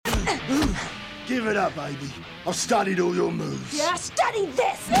Give it up, baby. I've studied all your moves. Yeah, study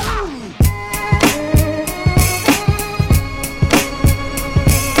this!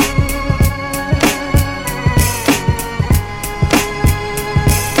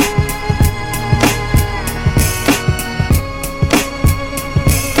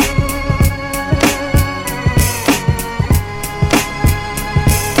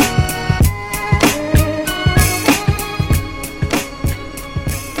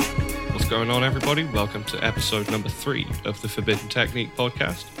 What's going on, everybody? Welcome to episode number 3 of the Forbidden Technique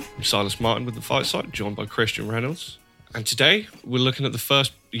podcast. I'm Silas Martin with The Fight Site, joined by Christian Reynolds. And today, we're looking at the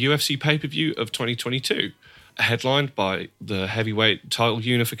first UFC pay-per-view of 2022, headlined by the heavyweight title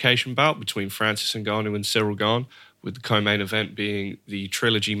unification bout between Francis Ngannou and Ciryl Gane, with the co-main event being the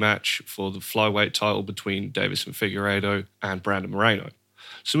trilogy match for the flyweight title between Deiveson Figueiredo and Brandon Moreno.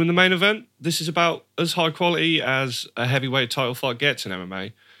 So in the main event, this is about as high quality as a heavyweight title fight gets in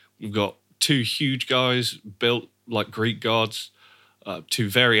MMA. We've got two huge guys built like Greek gods, two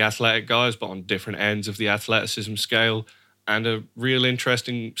very athletic guys, but on different ends of the athleticism scale, and a real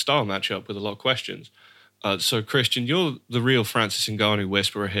interesting style matchup with a lot of questions. So, Christian, you're the real Francis Ngannou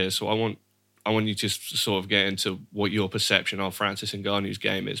whisperer here, so I want you to sort of get into what your perception of Francis Ngannou's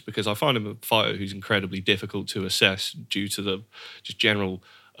game is, because I find him a fighter who's incredibly difficult to assess due to the just general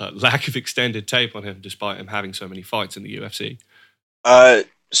lack of extended tape on him, despite him having so many fights in the UFC.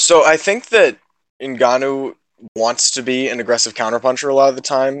 So I think that Ngannou wants to be an aggressive counterpuncher a lot of the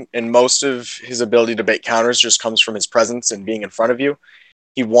time, and most of his ability to bait counters just comes from his presence and being in front of you.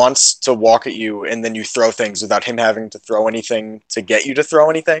 He wants to walk at you, and then you throw things without him having to throw anything to get you to throw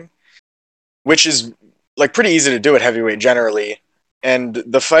anything, which is like pretty easy to do at heavyweight generally. And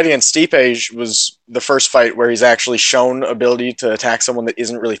the fight against Stipe was the first fight where he's actually shown ability to attack someone that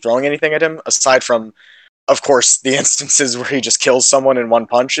isn't really throwing anything at him, aside from, of course, the instances where he just kills someone in one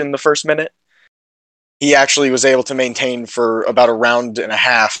punch in the first minute. He actually was able to maintain for about a round and a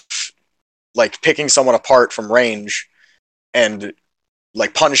half, like picking someone apart from range and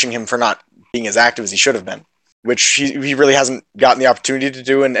like punishing him for not being as active as he should have been, which he really hasn't gotten the opportunity to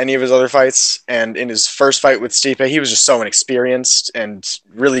do in any of his other fights. And in his first fight with Stipe, he was just so inexperienced and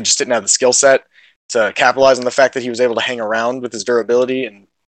really just didn't have the skill set to capitalize on the fact that he was able to hang around with his durability. And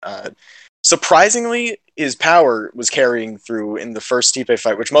surprisingly, his power was carrying through in the first Stipe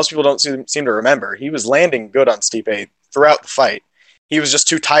fight, which most people don't seem to remember. He was landing good on Stipe throughout the fight. He was just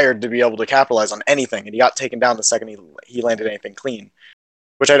too tired to be able to capitalize on anything, and he got taken down the second he landed anything clean,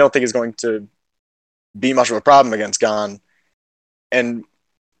 which I don't think is going to be much of a problem against Gane. And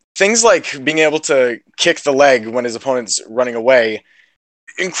things like being able to kick the leg when his opponent's running away,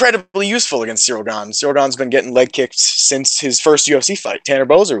 incredibly useful against Ciryl Gane. Ciryl Gane's been getting leg kicked since his first UFC fight. Tanner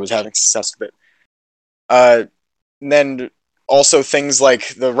Boser was having success with it. And then also things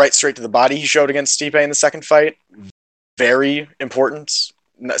like the right straight to the body he showed against Stipe in the second fight, very important.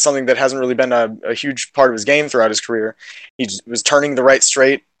 Something that hasn't really been a huge part of his game throughout his career. He was turning the right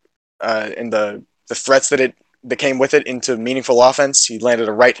straight and the threats that came with it into meaningful offense. He landed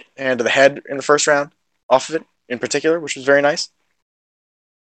a right hand to the head in the first round off of it in particular, which was very nice.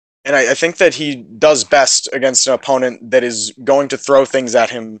 And I think that he does best against an opponent that is going to throw things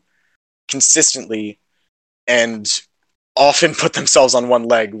at him consistently and often put themselves on one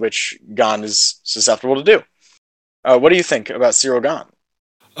leg, which Gane is susceptible to do. What do you think about Ciryl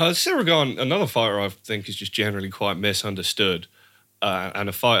Gane? Ciryl Gane, another fighter I think is just generally quite misunderstood, and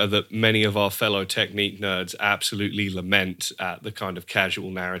a fighter that many of our fellow technique nerds absolutely lament at the kind of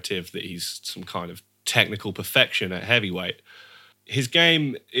casual narrative that he's some kind of technical perfection at heavyweight. His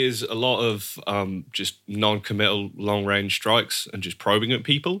game is a lot of just non-committal long-range strikes and just probing at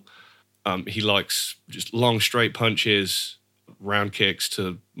people. He likes just long, straight punches, round kicks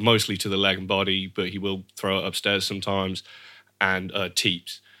mostly to the leg and body, but he will throw it upstairs sometimes, and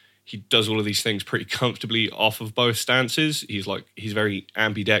teeps. He does all of these things pretty comfortably off of both stances. He's very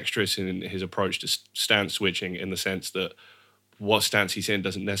ambidextrous in his approach to stance switching, in the sense that what stance he's in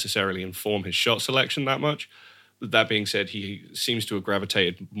doesn't necessarily inform his shot selection that much. That being said, he seems to have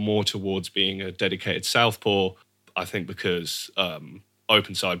gravitated more towards being a dedicated southpaw, I think because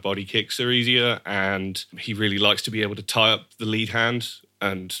open side body kicks are easier, and he really likes to be able to tie up the lead hand.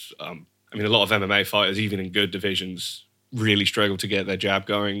 And a lot of MMA fighters, even in good divisions, really struggle to get their jab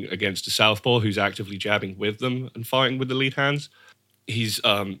going against a southpaw who's actively jabbing with them and fighting with the lead hands. He's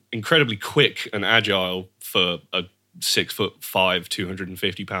incredibly quick and agile for a 6'5",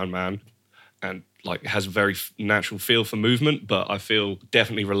 250-pound man, and has a very natural feel for movement, but I feel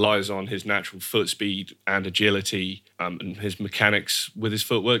definitely relies on his natural foot speed and agility And his mechanics with his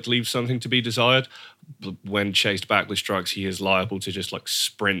footwork leave something to be desired. But when chased back with strikes, he is liable to just like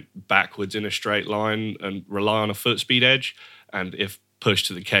sprint backwards in a straight line and rely on a foot speed edge. And if pushed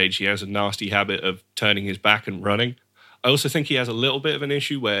to the cage, he has a nasty habit of turning his back and running. I also think he has a little bit of an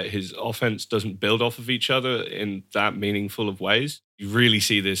issue where his offense doesn't build off of each other in that meaningful of ways. You really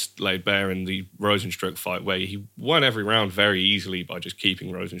see this laid bare in the Rosenstruck fight, where he won every round very easily by just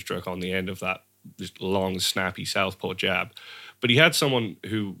keeping Rosenstruck on the end of that this long, snappy southpaw jab. But he had someone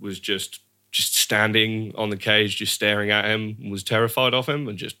who was just standing on the cage, just staring at him, was terrified of him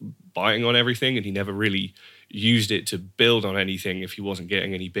and just biting on everything, and he never really used it to build on anything if he wasn't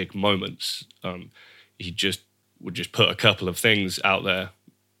getting any big moments. He just would just put a couple of things out there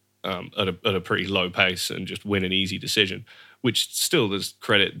at a pretty low pace and just win an easy decision, which still there's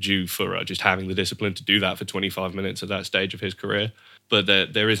credit due for just having the discipline to do that for 25 minutes at that stage of his career. But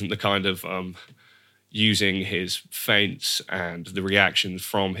there isn't the kind of using his feints and the reactions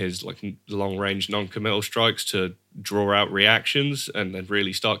from his like long-range non-committal strikes to draw out reactions and then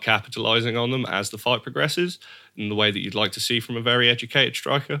really start capitalizing on them as the fight progresses in the way that you'd like to see from a very educated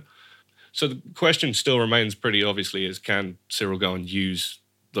striker. So the question still remains pretty obviously is, can Cyril Gane use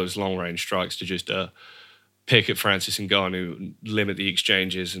those long-range strikes to just pick at Francis Ngannou, limit the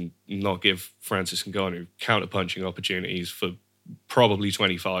exchanges and not give Francis Ngannou counter-punching opportunities for probably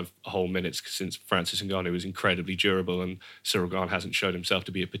 25 whole minutes, since Francis Ngannou is incredibly durable and Cyril Gane hasn't showed himself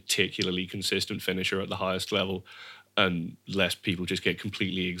to be a particularly consistent finisher at the highest level, unless people just get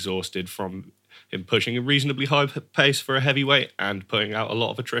completely exhausted from him pushing a reasonably high pace for a heavyweight and putting out a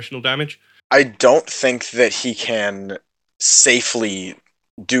lot of attritional damage. I don't think that he can safely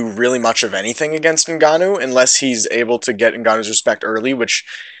do really much of anything against Ngannou unless he's able to get Ngannou's respect early, which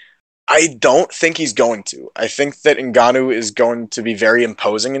I don't think he's going to. I think that Ngannou is going to be very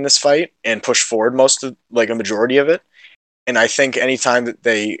imposing in this fight and push forward most of, like, a majority of it. And I think anytime that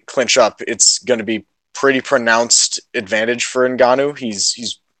they clinch up, it's going to be pretty pronounced advantage for Ngannou.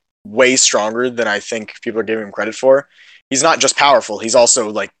 He's way stronger than I think people are giving him credit for. He's not just powerful. He's also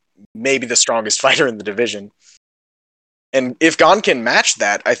like maybe the strongest fighter in the division. And if Gane can match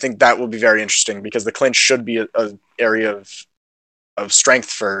that, I think that will be very interesting, because the clinch should be a area of strength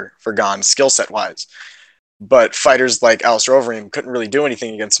for Gane skill set wise. But fighters like Alistair Overeem couldn't really do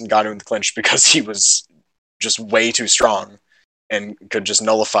anything against Ngannou in the clinch because he was just way too strong and could just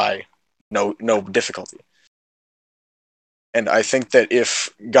nullify no difficulty. And I think that if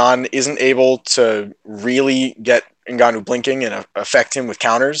Gane isn't able to really get Ngannou blinking and affect him with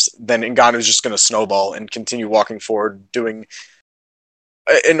counters, then Ngannou is just going to snowball and continue walking forward, doing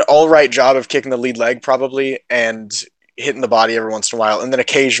an all right job of kicking the lead leg probably, and hitting the body every once in a while, and then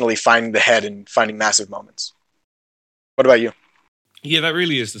occasionally finding the head and finding massive moments. What about you? Yeah, that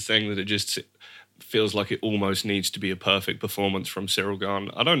really is the thing, that it just feels like it almost needs to be a perfect performance from Cyril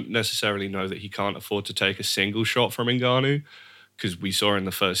Gane. I don't necessarily know that he can't afford to take a single shot from Ngannou, because we saw in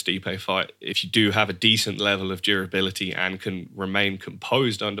the first Stipe fight, if you do have a decent level of durability and can remain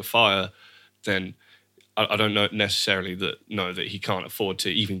composed under fire, then I don't know necessarily that he can't afford to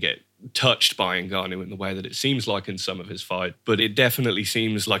even get touched by Ngannou in the way that it seems like in some of his fight. But it definitely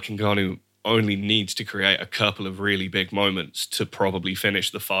seems like Ngannou only needs to create a couple of really big moments to probably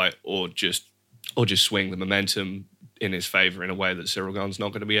finish the fight, or just swing the momentum in his favor in a way that Cyril Gane's not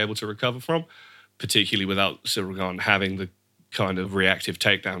going to be able to recover from, particularly without Cyril Gane having the kind of reactive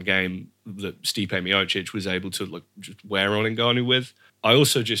takedown game that Stipe Miocic was able to just wear on Ngannou with. I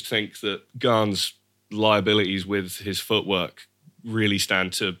also just think that Gane's liabilities with his footwork really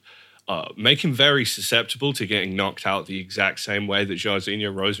stand to make him very susceptible to getting knocked out the exact same way that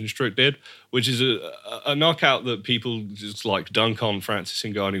Jairzinho Rozenstruik did, which is a knockout that people just dunk on Francis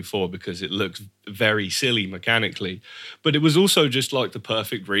Ngannou for because it looks very silly mechanically. But it was also just the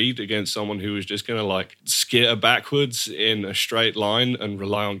perfect read against someone who was just going to skitter backwards in a straight line and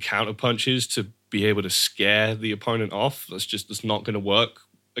rely on counter punches to be able to scare the opponent off. That's not going to work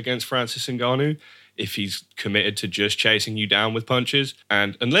against Francis Ngannou if he's committed to just chasing you down with punches.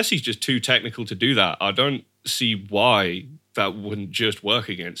 And unless he's just too technical to do that, I don't see why that wouldn't just work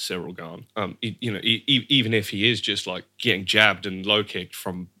against Cyril Gane. Even if he is just getting jabbed and low kicked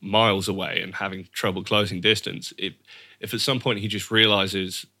from miles away and having trouble closing distance, if at some point he just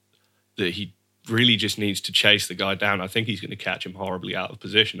realizes that he really just needs to chase the guy down, I think he's going to catch him horribly out of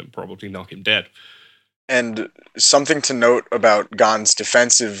position and probably knock him dead. And something to note about Gane's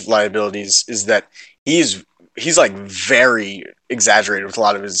defensive liabilities is that he's very exaggerated with a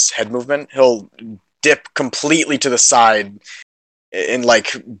lot of his head movement. He'll dip completely to the side and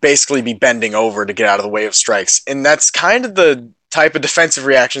basically be bending over to get out of the way of strikes. And that's kind of the type of defensive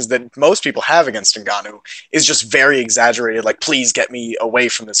reactions that most people have against Ngannou is just very exaggerated. Like, please get me away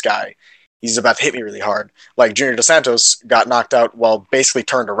from this guy. He's about to hit me really hard. Like, Junior Dos Santos got knocked out while basically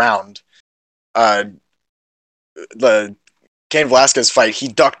turned around. The Cain Velasquez fight, he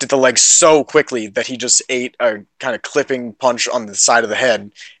ducked at the leg so quickly that he just ate a kind of clipping punch on the side of the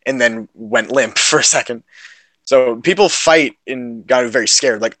head and then went limp for a second. So people fight in Ngannou very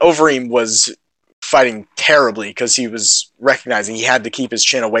scared. Like, Overeem was fighting terribly because he was recognizing he had to keep his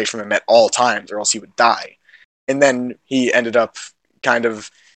chin away from him at all times or else he would die. And then he ended up kind of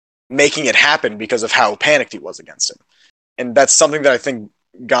making it happen because of how panicked he was against him. And that's something that I think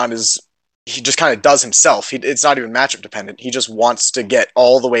he just kind of does himself. It's not even matchup dependent. He just wants to get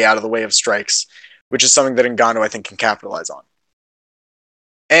all the way out of the way of strikes, which is something that Ngannou, I think, can capitalize on.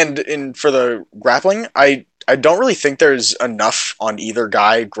 And for the grappling, I don't really think there's enough on either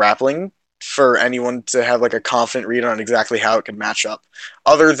guy grappling for anyone to have like a confident read on exactly how it can match up,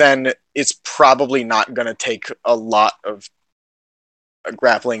 other than it's probably not going to take a lot of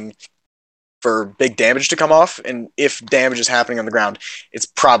grappling for big damage to come off, and if damage is happening on the ground, it's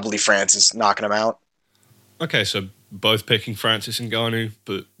probably Francis knocking him out. Okay, so both picking Francis and Ngannou,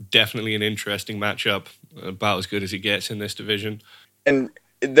 but definitely an interesting matchup, about as good as it gets in this division. And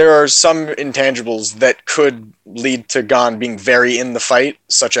there are some intangibles that could lead to Gane being very in the fight,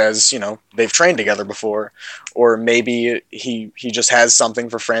 such as, they've trained together before, or maybe he just has something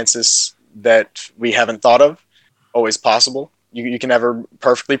for Francis that we haven't thought of. Always possible. You can never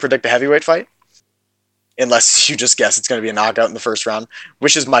perfectly predict a heavyweight fight, unless you just guess it's going to be a knockout in the first round,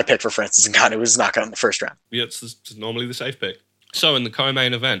 which is my pick for Francis Ngannou, is knockout in the first round. Yeah, it's normally the safe pick. So in the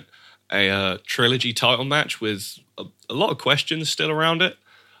co-main event, a trilogy title match with a lot of questions still around it.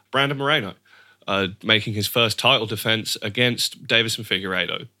 Brandon Moreno making his first title defense against Deiveson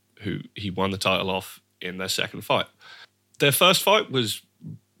Figueiredo, who he won the title off in their second fight. Their first fight was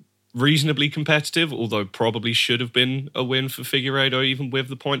reasonably competitive, although probably should have been a win for Figueiredo, even with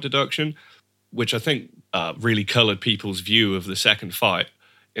the point deduction, which I think really coloured people's view of the second fight,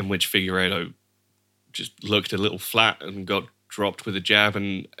 in which Figueiredo just looked a little flat and got dropped with a jab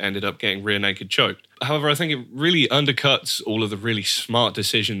and ended up getting rear naked choked. However, I think it really undercuts all of the really smart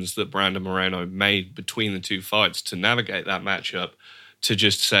decisions that Brandon Moreno made between the two fights to navigate that matchup, to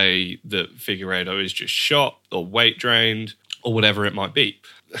just say that Figueiredo is just shot or weight drained or whatever it might be.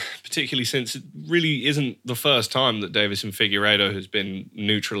 Particularly since it really isn't the first time that Deiveson Figueiredo has been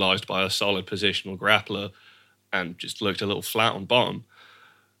neutralised by a solid positional grappler and just looked a little flat on bottom.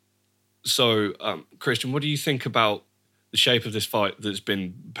 So, Christian, what do you think about the shape of this fight that's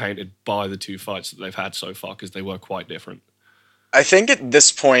been painted by the two fights that they've had so far, because they were quite different? I think at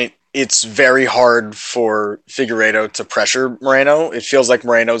this point, it's very hard for Figueiredo to pressure Moreno. It feels like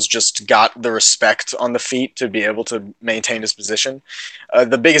Moreno's just got the respect on the feet to be able to maintain his position.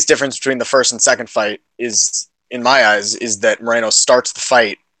 The biggest difference between the first and second fight is, in my eyes, is that Moreno starts the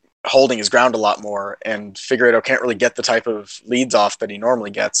fight holding his ground a lot more, and Figueiredo can't really get the type of leads off that he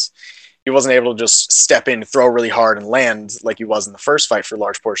normally gets. He wasn't able to just step in, throw really hard, and land like he was in the first fight for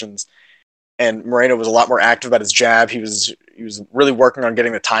large portions. And Moreno was a lot more active about his jab. He was really working on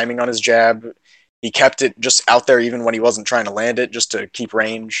getting the timing on his jab. He kept it just out there even when he wasn't trying to land it, just to keep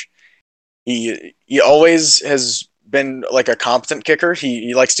range. He always has been like a competent kicker.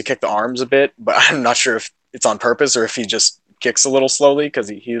 He likes to kick the arms a bit, but I'm not sure if it's on purpose or if he just kicks a little slowly, because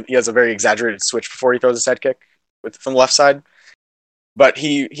he has a very exaggerated switch before he throws his head kick from the left side. But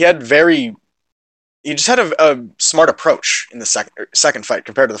he just had a smart approach in the second fight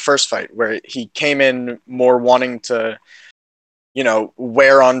compared to the first fight, where he came in more wanting to,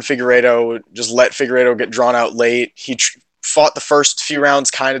 wear on Figueiredo, just let Figueiredo get drawn out late. He fought the first few rounds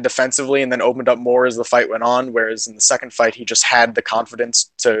kind of defensively and then opened up more as the fight went on, whereas in the second fight, he just had the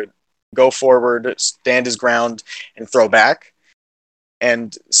confidence to go forward, stand his ground, and throw back.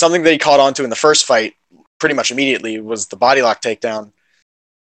 And something that he caught on to in the first fight pretty much immediately was the body lock takedown.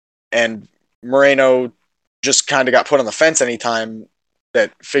 And Moreno just kind of got put on the fence anytime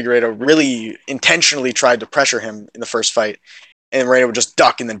that Figueiredo really intentionally tried to pressure him in the first fight. And Moreno would just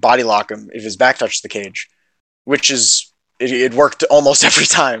duck and then body lock him if his back touched the cage, which is, it worked almost every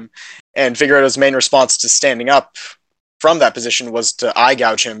time. And Figueiredo's main response to standing up from that position was to eye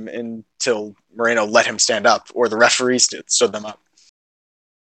gouge him until Moreno let him stand up, or the referee stood them up.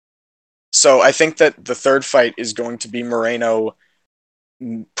 So I think that the third fight is going to be Moreno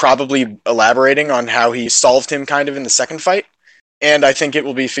probably elaborating on how he solved him kind of in the second fight. And I think it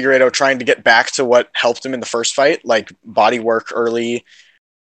will be Figueiredo trying to get back to what helped him in the first fight, like body work early,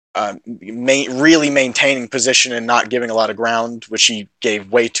 really maintaining position and not giving a lot of ground, which he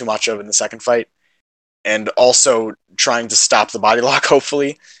gave way too much of in the second fight. and also trying to stop the body lock,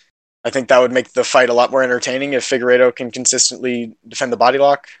 hopefully. I think that would make the fight a lot more entertaining if Figueiredo can consistently defend the body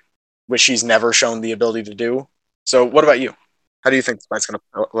lock, which he's never shown the ability to do. So, what about you? How do you think the fight's going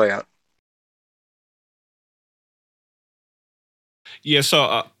to play out? Yeah,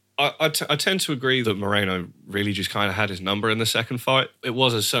 so I tend to agree that Moreno really just kind of had his number in the second fight. It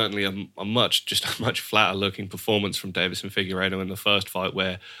was certainly a much flatter looking performance from Davison Figueiredo in the first fight,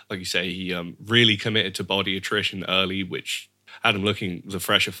 where, like you say, he really committed to body attrition early, which had him looking the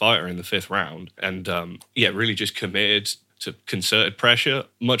fresher fighter in the fifth round, and really just committed to concerted pressure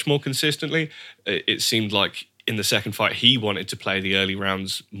much more consistently. It seemed like in the second fight he wanted to play the early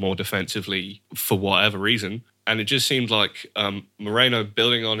rounds more defensively for whatever reason. And it just seemed like Moreno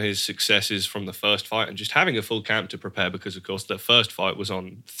building on his successes from the first fight and just having a full camp to prepare, because, of course, the first fight was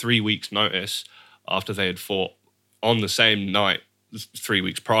on 3 weeks' notice after they had fought on the same night 3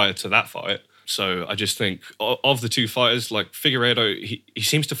 weeks prior to that fight. So I just think of the two fighters, like Figueiredo, he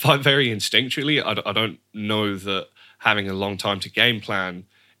seems to fight very instinctually. I don't know that having a long time to game plan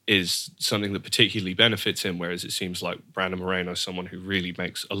is something that particularly benefits him, whereas it seems like Brandon Moreno is someone who really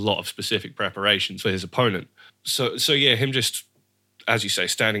makes a lot of specific preparations for his opponent. So yeah, him just, as you say,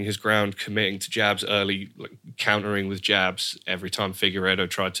 standing his ground, committing to jabs early, like countering with jabs every time Figueiredo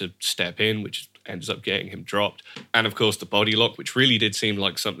tried to step in, which ends up getting him dropped. And of course, the body lock, which really did seem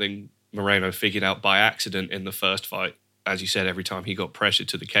like something Moreno figured out by accident in the first fight. As you said, every time he got pressured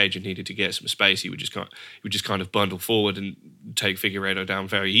to the cage and needed to get some space, he would just kind of bundle forward and take Figueiredo down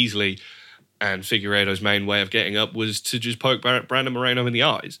very easily. And Figueiredo's main way of getting up was to just poke Brandon Moreno in the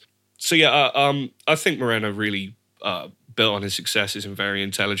eyes. So yeah, I think Moreno really built on his successes in very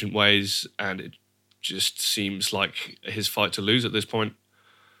intelligent ways, and it just seems like his fight to lose at this point.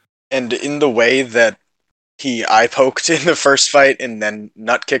 And in the way that he eye poked in the first fight and then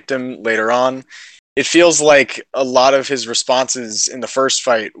nut kicked him later on, it feels like a lot of his responses in the first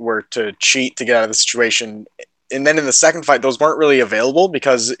fight were to cheat to get out of the situation. And then in the second fight, those weren't really available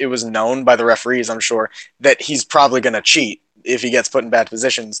because it was known by the referees, I'm sure, that he's probably going to cheat if he gets put in bad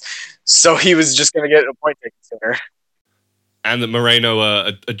positions. So he was just going to get a point taken sooner. And that Moreno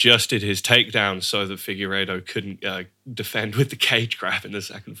adjusted his takedown so that Figueiredo couldn't defend with the cage grab in the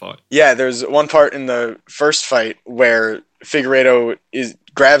second fight. Yeah, there's one part in the first fight where Figueiredo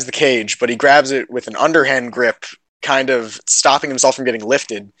grabs the cage, but he grabs it with an underhand grip, kind of stopping himself from getting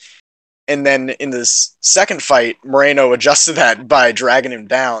lifted. And then in this second fight, Moreno adjusted that by dragging him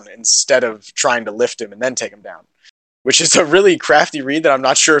down instead of trying to lift him and then take him down, which is a really crafty read that I'm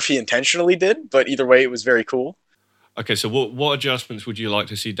not sure if he intentionally did, but either way, it was very cool. Okay, so what adjustments would you like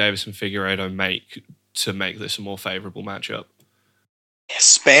to see Davison Figueiredo make to make this a more favorable matchup?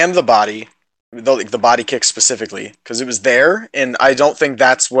 Spam the body, the body kick specifically, because it was there, and I don't think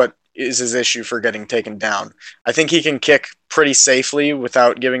that's what is his issue for getting taken down. I think he can kick pretty safely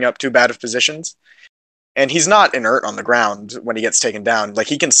without giving up too bad of positions, and he's not inert on the ground when he gets taken down. Like,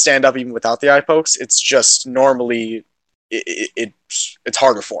 he can stand up even without the eye pokes. It's just normally it's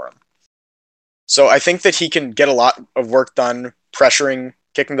harder for him. So I think that he can get a lot of work done, pressuring,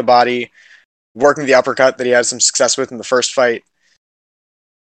 kicking the body, working the uppercut that he had some success with in the first fight.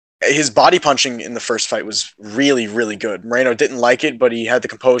 His body punching in the first fight was really, really good. Moreno didn't like it, but he had the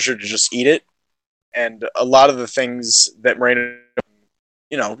composure to just eat it. And a lot of the things that Moreno,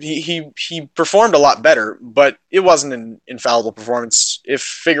 he performed a lot better, but it wasn't an infallible performance. If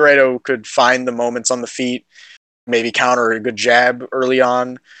Figueiredo could find the moments on the feet, maybe counter a good jab early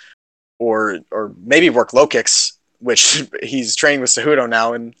on, or maybe work low kicks, which he's training with Cejudo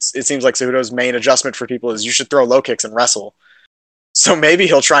now, and it seems like Cejudo's main adjustment for people is you should throw low kicks and wrestle. So maybe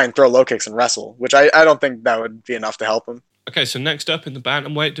he'll try and throw low kicks and wrestle, which I don't think that would be enough to help him. Okay, so next up in the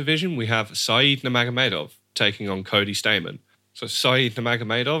bantamweight division, we have Saeed Nurmagomedov taking on Cody Stamann. So Saeed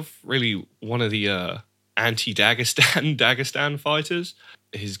Nurmagomedov, really one of the anti-Dagestan fighters.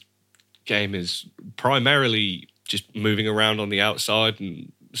 His game is primarily just moving around on the outside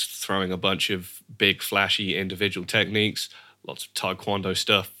and throwing a bunch of big, flashy individual techniques, lots of taekwondo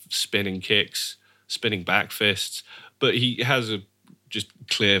stuff, spinning kicks, spinning back fists. But he has a just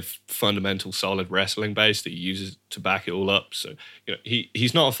clear, fundamental, solid wrestling base that he uses to back it all up. So,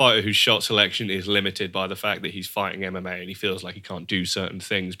 he's not a fighter whose shot selection is limited by the fact that he's fighting MMA and he feels like he can't do certain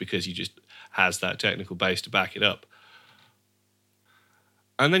things because he just has that technical base to back it up.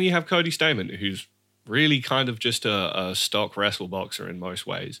 And then you have Cody Stamann, who's really kind of just a stock wrestle boxer in most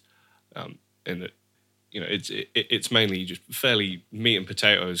ways. In that, it's mainly just fairly meat and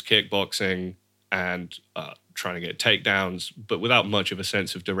potatoes kickboxing and trying to get takedowns, but without much of a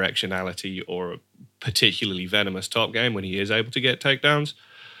sense of directionality or a particularly venomous top game when he is able to get takedowns.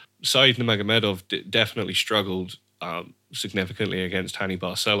 Said Nurmagomedov definitely struggled significantly against Hani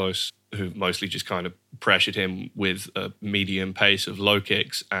Barcelos, who mostly just kind of pressured him with a medium pace of low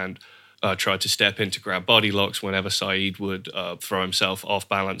kicks and tried to step in to grab body locks whenever Said would throw himself off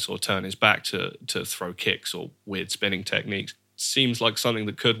balance or turn his back to throw kicks or weird spinning techniques. Seems like something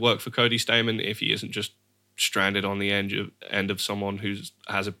that could work for Cody Stamann if he isn't just stranded on the end of someone who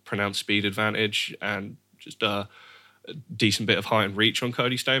has a pronounced speed advantage and just a decent bit of height and reach on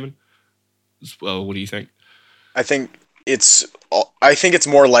Cody Stamann. Well, what do you think? I think it's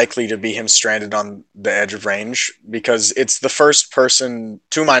more likely to be him stranded on the edge of range because it's the first person,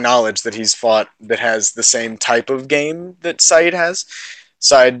 to my knowledge, that he's fought that has the same type of game that Said has.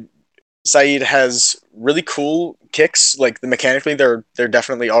 Said has really cool kicks. Like mechanically, they're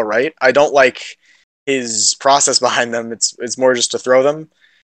definitely all right. I don't like his process behind them. It's more just to throw them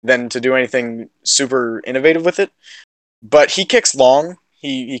than to do anything super innovative with it. But he kicks long.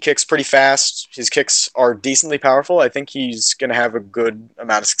 He kicks pretty fast. His kicks are decently powerful. I think he's going to have a good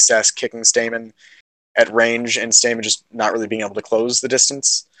amount of success kicking Stamann at range and Stamann just not really being able to close the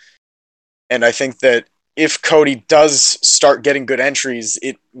distance. And I think that if Cody does start getting good entries,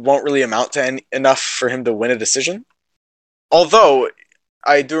 it won't really amount to enough for him to win a decision. Although,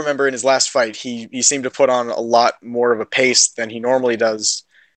 I do remember in his last fight, he seemed to put on a lot more of a pace than he normally does.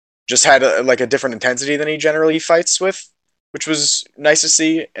 Just had a different intensity than he generally fights with, which was nice to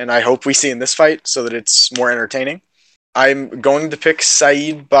see, and I hope we see in this fight so that it's more entertaining. I'm going to pick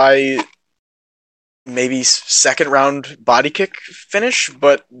Said by maybe second round body kick finish,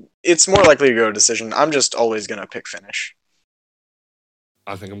 but it's more likely to go to decision. I'm just always going to pick finish.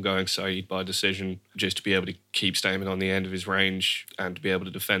 I think I'm going Said by decision just to be able to keep Stamann on the end of his range and to be able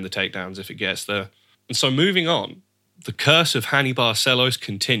to defend the takedowns if it gets there. And so moving on, the curse of Hani Barcelos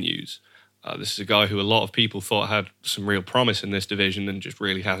continues. This is a guy who a lot of people thought had some real promise in this division and just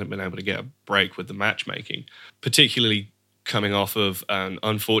really hasn't been able to get a break with the matchmaking, particularly coming off of an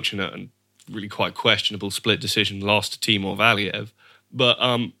unfortunate and really quite questionable split decision loss to Timur Valiev. But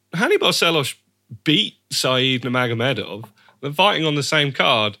Hani Barcelos beat Said Nurmagomedov. They're fighting on the same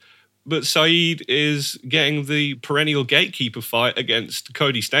card, but Said is getting the perennial gatekeeper fight against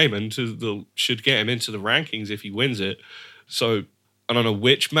Cody Stamann should get him into the rankings if he wins it. So I don't know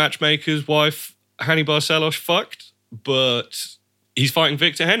which matchmaker's wife Hani Barcelos fucked, but he's fighting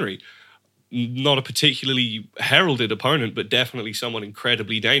Victor Henry. Not a particularly heralded opponent, but definitely someone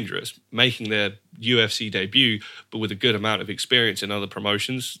incredibly dangerous, making their UFC debut, but with a good amount of experience in other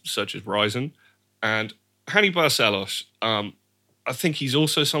promotions, such as Ryzen. And Hani Barcelos, I think he's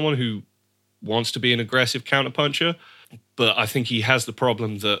also someone who wants to be an aggressive counterpuncher, but I think he has the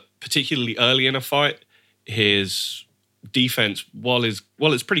problem that, particularly early in a fight, his defense, while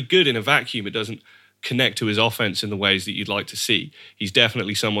it's pretty good in a vacuum, it doesn't connect to his offense in the ways that you'd like to see. He's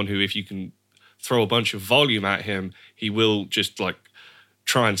definitely someone who, if you can throw a bunch of volume at him, he will just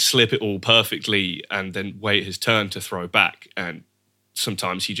try and slip it all perfectly and then wait his turn to throw back. And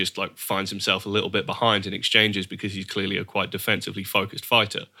sometimes he just finds himself a little bit behind in exchanges because he's clearly a quite defensively focused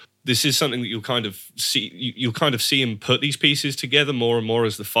fighter. This is something that you'll kind of see him put these pieces together more and more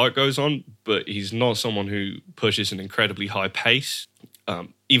as the fight goes on, but he's not someone who pushes an incredibly high pace.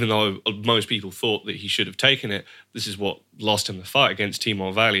 Even though most people thought that he should have taken it, this is what lost him the fight against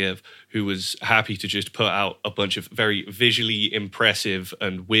Timur Valiev, who was happy to just put out a bunch of very visually impressive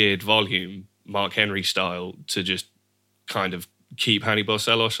and weird volume, Mark Henry style, to just kind of keep Hani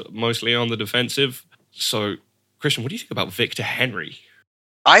Barcelos mostly on the defensive. So, Christian, what do you think about Victor Henry?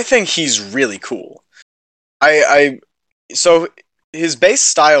 I think he's really cool. So his base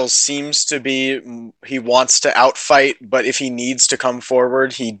style seems to be he wants to outfight, but if he needs to come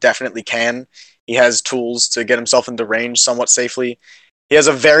forward, he definitely can. He has tools to get himself into range somewhat safely. He has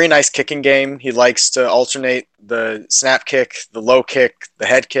a very nice kicking game. He likes to alternate the snap kick, the low kick, the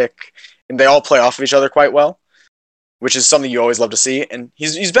head kick, and they all play off of each other quite well, which is something you always love to see. And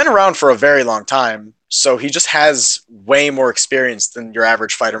he's been around for a very long time, so he just has way more experience than your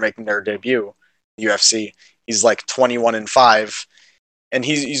average fighter making their debut in the UFC. He's 21-5, and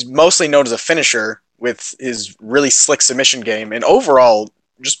he's mostly known as a finisher with his really slick submission game and overall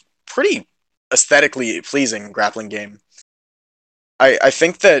just pretty aesthetically pleasing grappling game. I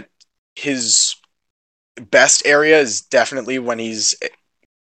think that his best area is definitely when he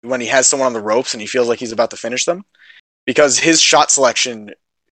has someone on the ropes and he feels like he's about to finish them, because his shot selection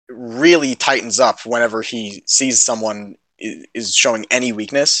really tightens up whenever he sees someone is showing any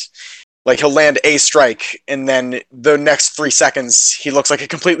weakness. He'll land a strike, and then the next 3 seconds, he looks like a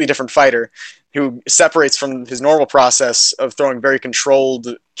completely different fighter who separates from his normal process of throwing very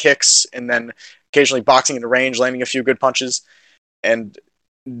controlled kicks and then occasionally boxing into range, landing a few good punches. And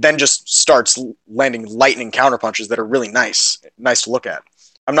then just starts landing lightning counterpunches that are really nice to look at.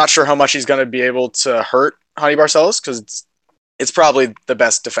 I'm not sure how much he's going to be able to hurt Hani Barcelos because it's probably the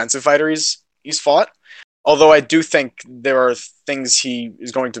best defensive fighter he's fought. Although I do think there are things he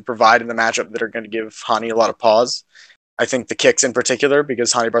is going to provide in the matchup that are going to give Hani a lot of pause. I think the kicks in particular,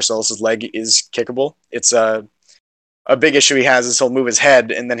 because Hani Barcelos' leg is kickable. It's a big issue he has is he'll move his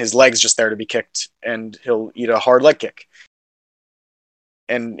head and then his leg's just there to be kicked and he'll eat a hard leg kick.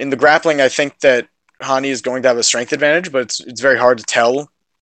 And in the grappling, I think that Hani is going to have a strength advantage, but it's very hard to tell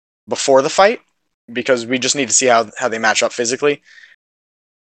before the fight because we just need to see how they match up physically.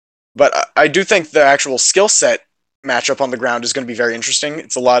 But I do think the actual skill set matchup on the ground is going to be very interesting.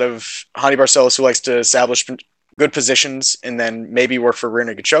 It's a lot of Hani Barcelos who likes to establish good positions and then maybe work for rear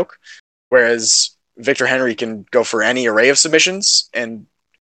naked choke, whereas Victor Henry can go for any array of submissions and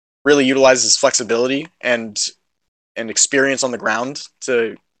really utilize his flexibility and experience on the ground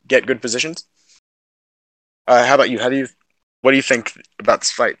to get good positions. How about you? What do you think about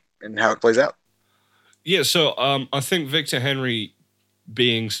this fight and how it plays out? Yeah, so I think Victor Henry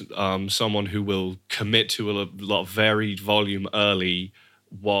being someone who will commit to a lot of varied volume early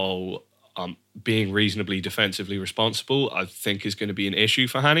while being reasonably defensively responsible, I think is going to be an issue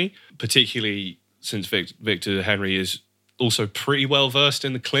for Hani, particularly since Victor Henry is also pretty well versed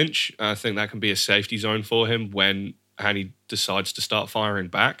in the clinch. I think that can be a safety zone for him when Hani decides to start firing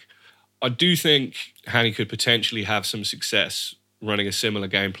back. I do think Hani could potentially have some success running a similar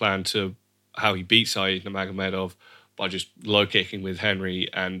game plan to how he beat Said Nurmagomedov by just low kicking with Henry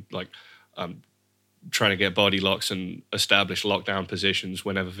and trying to get body locks and establish lockdown positions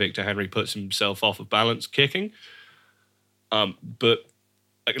whenever Victor Henry puts himself off of balance kicking. But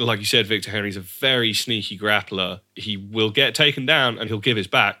like you said, Victor Henry's a very sneaky grappler. He will get taken down and he'll give his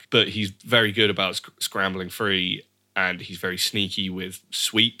back, but he's very good about scrambling free, and he's very sneaky with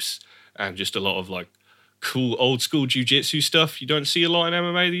sweeps and just a lot of like cool old school jiu-jitsu stuff you don't see a lot in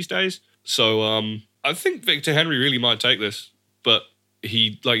MMA these days. So I think Victor Henry really might take this, but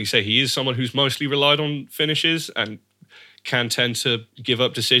he, like you say, he is someone who's mostly relied on finishes and can tend to give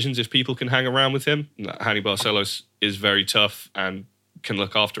up decisions if people can hang around with him. Hani Barcelos is very tough and can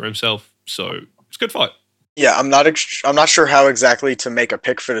look after himself, so it's a good fight. Yeah, I'm not sure how exactly to make a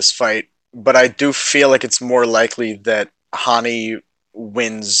pick for this fight, but I do feel like it's more likely that Hani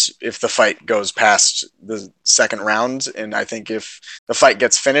wins if the fight goes past the second round, and I think if the fight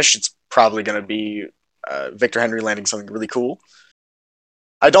gets finished, it's probably going to be Victor Henry landing something really cool.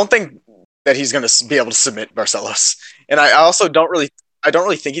 I don't think that he's going to be able to submit Barcelos, and I also don't really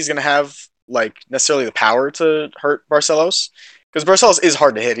think he's going to have like necessarily the power to hurt Barcelos because Barcelos is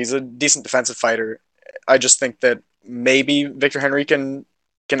hard to hit. He's a decent defensive fighter. I just think that maybe Victor Henry can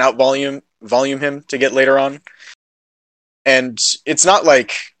out volume him to get later on. And it's not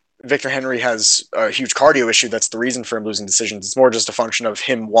like Victor Henry has a huge cardio issue that's the reason for him losing decisions. It's more just a function of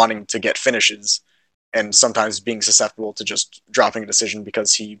him wanting to get finishes and sometimes being susceptible to just dropping a decision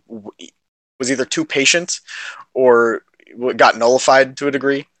because he was either too patient or got nullified to a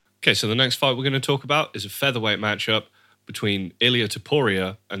degree. Okay, so the next fight we're going to talk about is a featherweight matchup between Ilia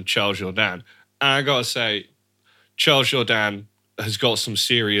Topuria and Charles Jourdain. And I got to say, Charles Jourdain has got some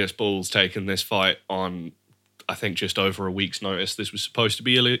serious balls taking this fight on, I think, just over a week's notice. This was supposed to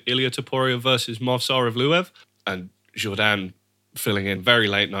be Ilia Topuria versus Movsar Evloev, and Jourdain filling in very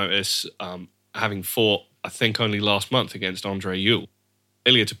late notice, having fought, I think, only last month against Andre Ewell.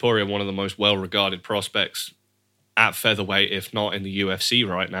 Ilia Topuria, one of the most well-regarded prospects at featherweight, if not in the UFC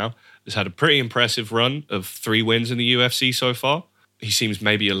right now, has had a pretty impressive run of 3 wins in the UFC so far. He seems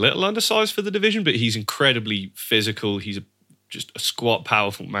maybe a little undersized for the division, but he's incredibly physical. He's just a squat,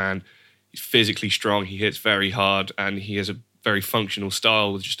 powerful man. He's physically strong. He hits very hard, and he has a very functional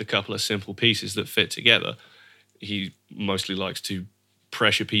style with just a couple of simple pieces that fit together. He mostly likes to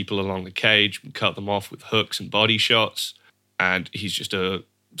pressure people along the cage, cut them off with hooks and body shots, and he's just a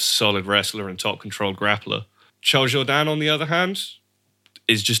solid wrestler and top-controlled grappler. Charles Jourdain, on the other hand,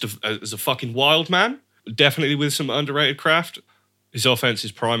 is just a fucking wild man, definitely with some underrated craft. His offense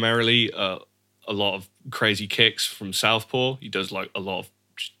is primarily a lot of crazy kicks from southpaw. He does like a lot of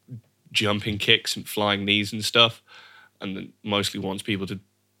jumping kicks and flying knees and stuff, and then mostly wants people to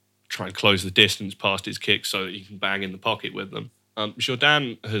try and close the distance past his kicks so that he can bang in the pocket with them.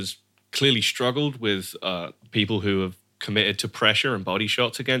 Jourdain has clearly struggled with people who have committed to pressure and body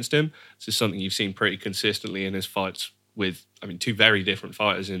shots against him. This is something you've seen pretty consistently in his fights with, 2 very different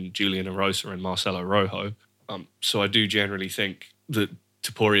fighters in Julian Erosa and Marcelo Rojo. So I do generally think that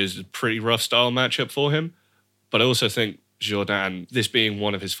Topuria is a pretty rough style matchup for him. But I also think Jourdain, this being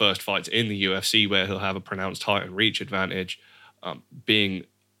one of his first fights in the UFC where he'll have a pronounced height and reach advantage, being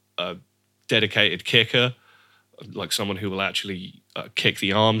a dedicated kicker, like someone who will actually kick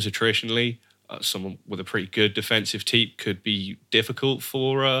the arms attritionally. Someone with a pretty good defensive teep could be difficult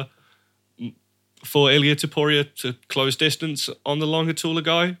for Ilia Topuria to close distance on the longer, taller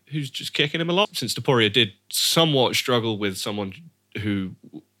guy who's just kicking him a lot. Since Topuria did somewhat struggle with someone who,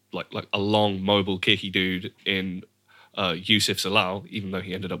 like a long, mobile, kicky dude in Yusuf Zalal, even though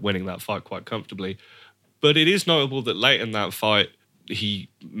he ended up winning that fight quite comfortably. But it is notable that late in that fight, he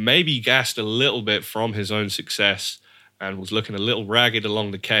maybe gassed a little bit from his own success and was looking a little ragged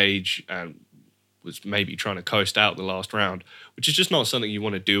along the cage and was maybe trying to coast out the last round, which is just not something you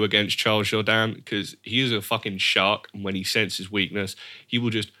want to do against Charles Jourdain, because he is a fucking shark, and when he senses weakness, he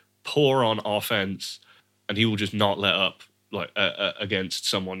will just pour on offense and he will just not let up against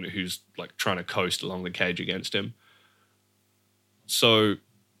someone who's like trying to coast along the cage against him. So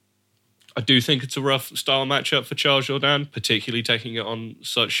I do think it's a rough style matchup for Charles Jourdain, particularly taking it on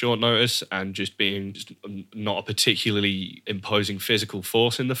such short notice and just being not a particularly imposing physical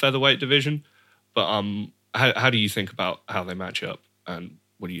force in the featherweight division. But how do you think about how they match up, and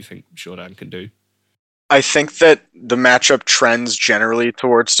what do you think Jourdain can do? I think that the matchup trends generally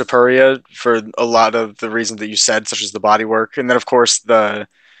towards Topuria for a lot of the reasons that you said, such as the body work, and then of course the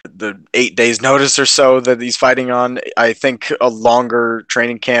 8 days notice or so that he's fighting on. I think a longer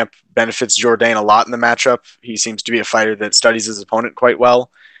training camp benefits Jourdain a lot in the matchup. He seems to be a fighter that studies his opponent quite well,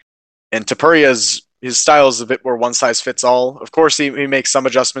 and Topuria's his style is a bit more one size fits all. Of course, he makes some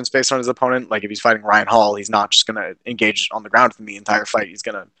adjustments based on his opponent. Like if he's fighting Ryan Hall, he's not just going to engage on the ground with him the entire fight. He's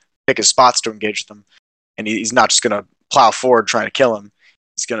going to pick his spots to engage with him. And he's not just going to plow forward trying to kill him.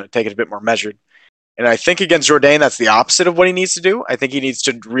 He's going to take it a bit more measured. And I think against Jourdain, that's the opposite of what he needs to do. I think he needs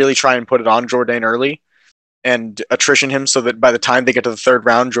to really try and put it on Jourdain early and attrition him so that by the time they get to the third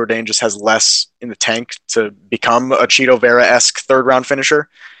round, Jourdain just has less in the tank to become a Cheeto Vera-esque third round finisher.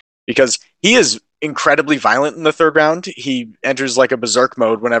 Because he is incredibly violent in the third round. He enters like a berserk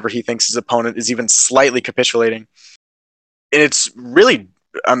mode whenever he thinks his opponent is even slightly capitulating. And it's really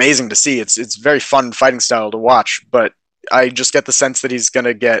amazing to see. It's very fun fighting style to watch, but I just get the sense that he's going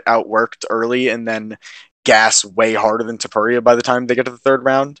to get outworked early and then gas way harder than Topuria by the time they get to the third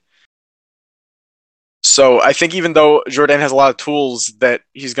round. So I think even though Jourdain has a lot of tools that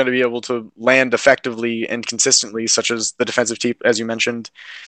he's going to be able to land effectively and consistently, such as the defensive teep, as you mentioned,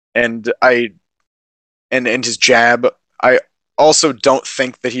 and his jab, I also don't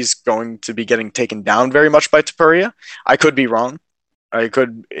think that he's going to be getting taken down very much by Topuria. I could be wrong.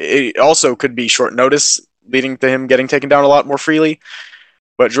 It also could be short notice, leading to him getting taken down a lot more freely.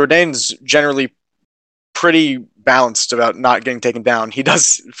 But Jourdain's generally pretty balanced about not getting taken down. He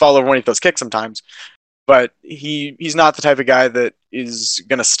does fall over when he throws kicks sometimes, but he's not the type of guy that is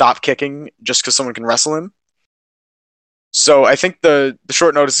going to stop kicking just because someone can wrestle him. So I think the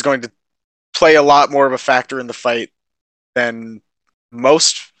short notice is going to play a lot more of a factor in the fight than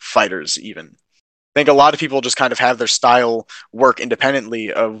most fighters even. I think a lot of people just kind of have their style work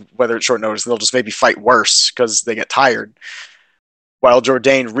independently of whether it's short notice, and they'll just maybe fight worse because they get tired. While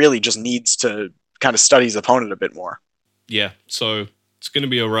Jourdain really just needs to kind of study his opponent a bit more. Yeah, so it's going to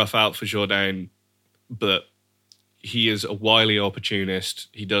be a rough out for Jourdain, but he is a wily opportunist.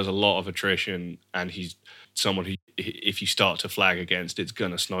 He does a lot of attrition, and he's someone who, if you start to flag against, it's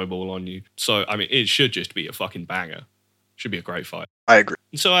going to snowball on you. So, I mean, it should just be a fucking banger. Should be a great fight. I agree.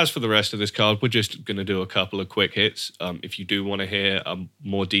 And so as for the rest of this card, we're just going to do a couple of quick hits. If you do want to hear a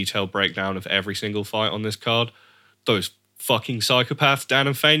more detailed breakdown of every single fight on this card, those fucking psychopaths, Dan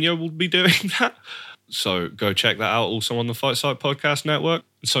and Feño, will be doing that. So go check that out also on the Fight Site Podcast Network.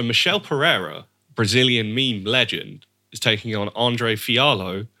 So Michel Pereira, Brazilian meme legend, is taking on Andre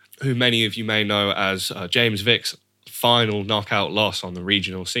Fialho, who many of you may know as James Vick's final knockout loss on the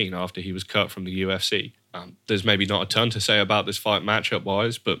regional scene after he was cut from the UFC. There's maybe not a ton to say about this fight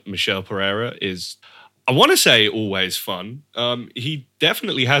matchup-wise, but Michel Pereira is, I want to say, always fun. He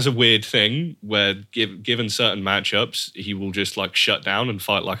definitely has a weird thing where, given certain matchups, he will just like shut down and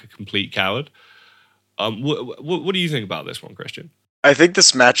fight like a complete coward. What do you think about this one, Christian? I think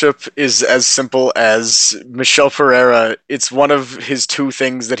this matchup is as simple as Michel Pereira. It's one of his four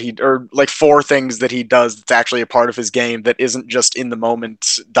things that he does that's actually a part of his game that isn't just in the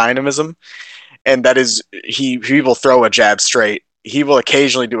moment dynamism. And that is, he will throw a jab straight. He will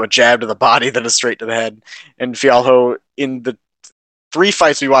occasionally do a jab to the body that is straight to the head. And Fialho, in the 3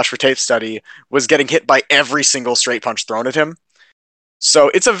 fights we watched for tape study, was getting hit by every single straight punch thrown at him. So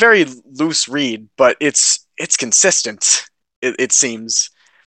it's a very loose read, but it's consistent, it seems.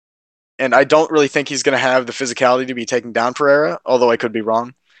 And I don't really think he's going to have the physicality to be taking down Pereira, although I could be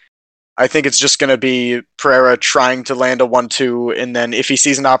wrong. I think it's just going to be Pereira trying to land a 1-2, and then if he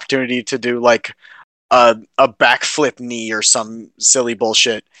sees an opportunity to do like a backflip knee or some silly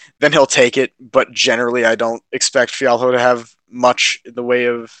bullshit, then he'll take it. But generally, I don't expect Fialho to have much in the way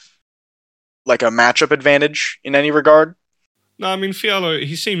of like a matchup advantage in any regard. No, I mean, Fialho,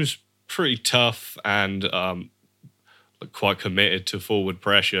 he seems pretty tough and quite committed to forward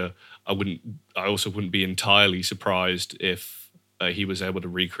pressure. I also wouldn't be entirely surprised if he was able to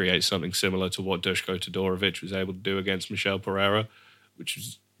recreate something similar to what Dushko Todorovic was able to do against Michel Pereira, which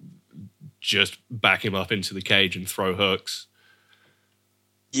is just back him up into the cage and throw hooks.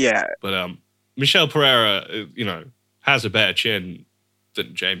 Yeah. But Michel Pereira, has a better chin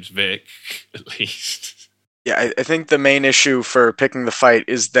than James Vick, at least. Yeah, I think the main issue for picking the fight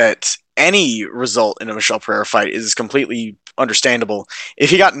is that any result in a Michel Pereira fight is completely understandable. If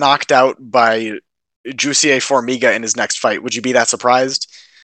he got knocked out by Jussier Formiga in his next fight, would you be that surprised?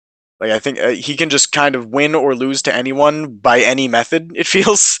 Like, I think he can just kind of win or lose to anyone by any method, it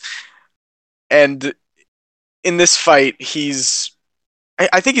feels. And in this fight,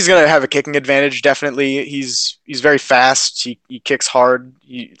 I think he's going to have a kicking advantage, definitely. He's very fast. He kicks hard.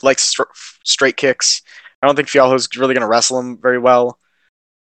 He likes straight kicks. I don't think Fialho's really going to wrestle him very well.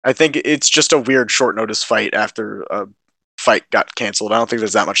 I think it's just a weird short notice fight after a fight got canceled. I don't think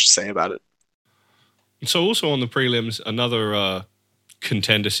there's that much to say about it. So also on the prelims, another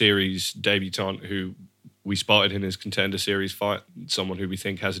Contender Series debutant who we spotted in his Contender Series fight, someone who we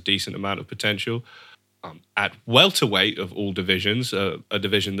think has a decent amount of potential. At welterweight of all divisions, a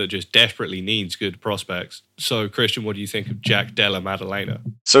division that just desperately needs good prospects. So, Christian, what do you think of Jack Della Maddalena?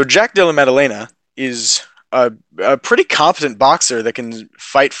 So Jack Della Maddalena is a pretty competent boxer that can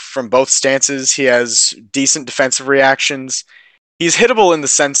fight from both stances. He has decent defensive reactions. He's hittable in the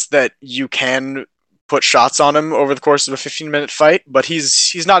sense that you can put shots on him over the course of a 15-minute fight, but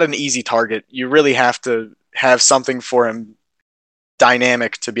he's not an easy target. You really have to have something for him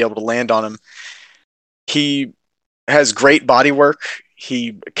dynamic to be able to land on him. He has great body work.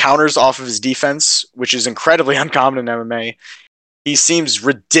 He counters off of his defense, which is incredibly uncommon in MMA. He seems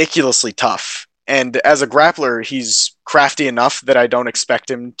ridiculously tough. And as a grappler, he's crafty enough that I don't expect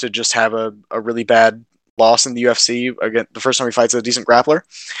him to just have a really bad loss in the UFC. Again, the first time he fights a decent grappler.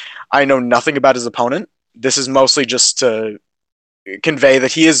 I know nothing about his opponent. This is mostly just to convey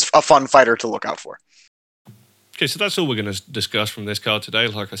that he is a fun fighter to look out for. Okay, so that's all we're going to discuss from this card today.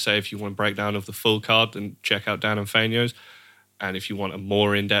 Like I say, if you want a breakdown of the full card, then check out Dan and Feño's. And if you want a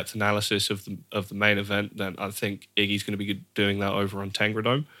more in-depth analysis of the main event, then I think Iggy's going to be doing that over on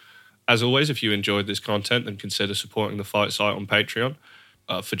Tengradome. As always, if you enjoyed this content, then consider supporting the Fight Site on Patreon.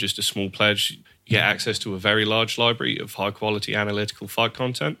 For just a small pledge, you get access to a very large library of high-quality analytical fight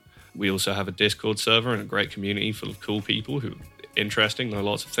content. We also have a Discord server and a great community full of cool people who are interesting, know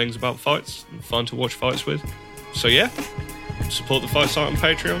lots of things about fights, and fun to watch fights with. So yeah, support the Fight Site on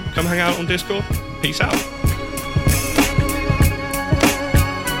Patreon. Come hang out on Discord. Peace out.